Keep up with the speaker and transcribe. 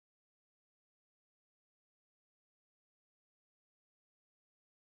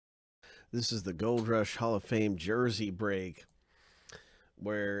This is the Gold Rush Hall of Fame jersey break,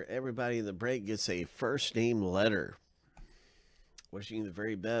 where everybody in the break gets a first name letter. Wishing you the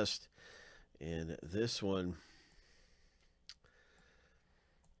very best in this one.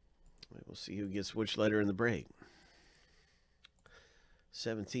 We'll see who gets which letter in the break.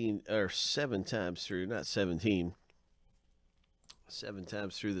 7 times through, not 17. 7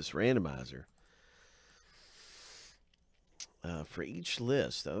 times through this randomizer. For each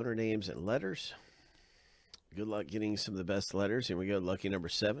list, the owner names and letters. Good luck getting some of the best letters. Here we go, lucky number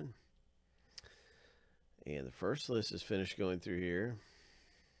 7. And the first list is finished going through here.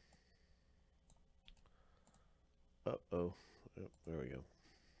 Uh-oh. There we go.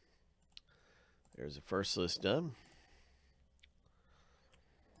 There's the first list done.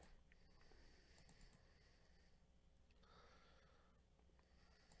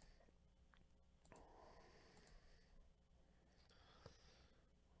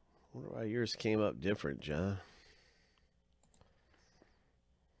 I wonder why yours came up different, John.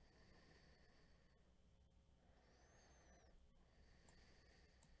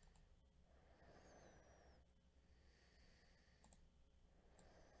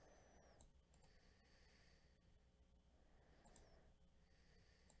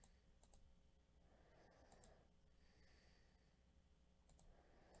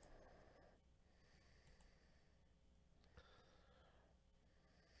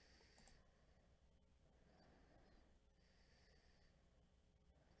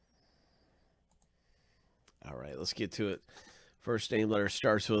 All right, let's get to it. First name letter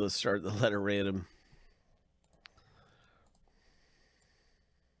starts with, let's start the letter random.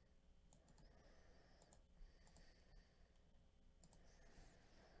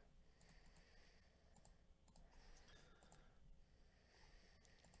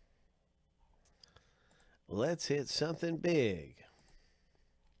 Let's hit something big.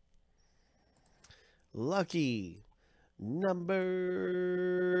 Lucky number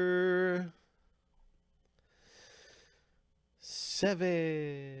 7.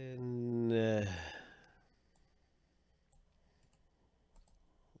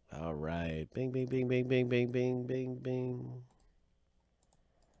 All right. Bing, bing, bing, bing, bing, bing, bing, bing, bing.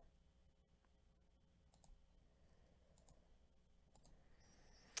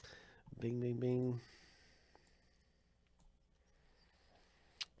 Bing, bing, bing.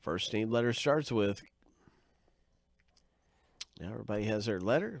 First name letter starts with. Now everybody has their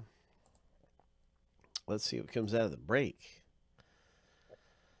letter. Let's see what comes out of the break.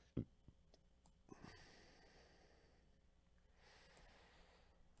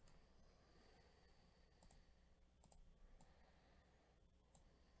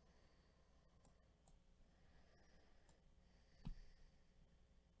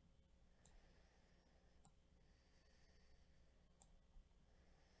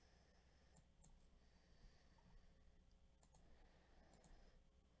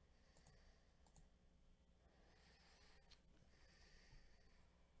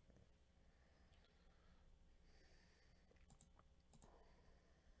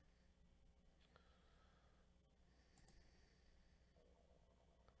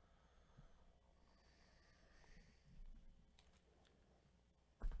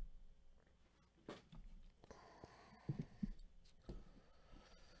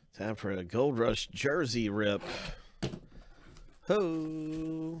 Time for a Gold Rush jersey rip.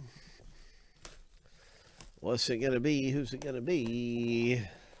 Ho! What's it going to be? Who's it going to be?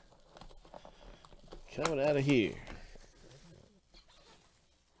 Coming out of here.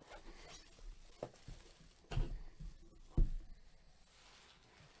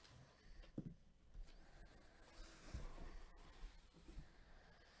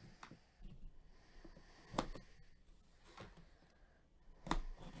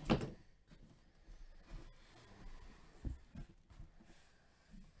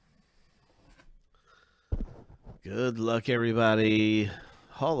 Good luck, everybody.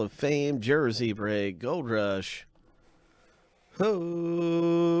 Hall of Fame jersey break. Gold Rush.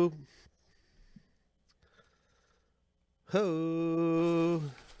 Ho! Ho!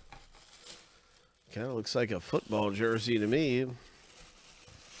 Kind of looks like a football jersey to me. It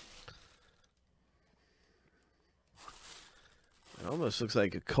almost looks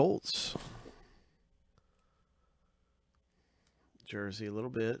like a Colts jersey a little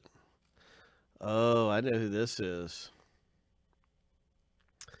bit. Oh, I know who this is.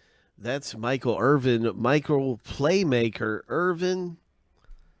 That's Michael Irvin. Michael Playmaker Irvin.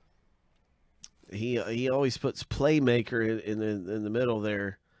 He always puts Playmaker in the middle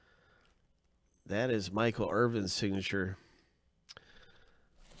there. That is Michael Irvin's signature.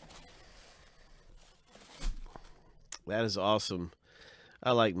 That is awesome.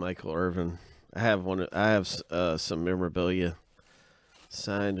 I like Michael Irvin. I have one. I have some memorabilia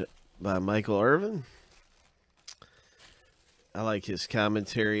signed by Michael Irvin. I like his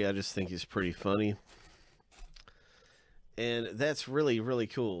commentary. I just think he's pretty funny. And that's really, really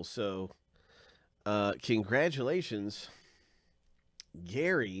cool. So, congratulations,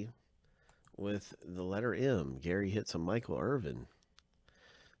 Gary, with the letter M. Gary hits a Michael Irvin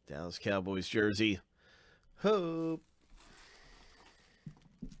Dallas Cowboys jersey. Hope.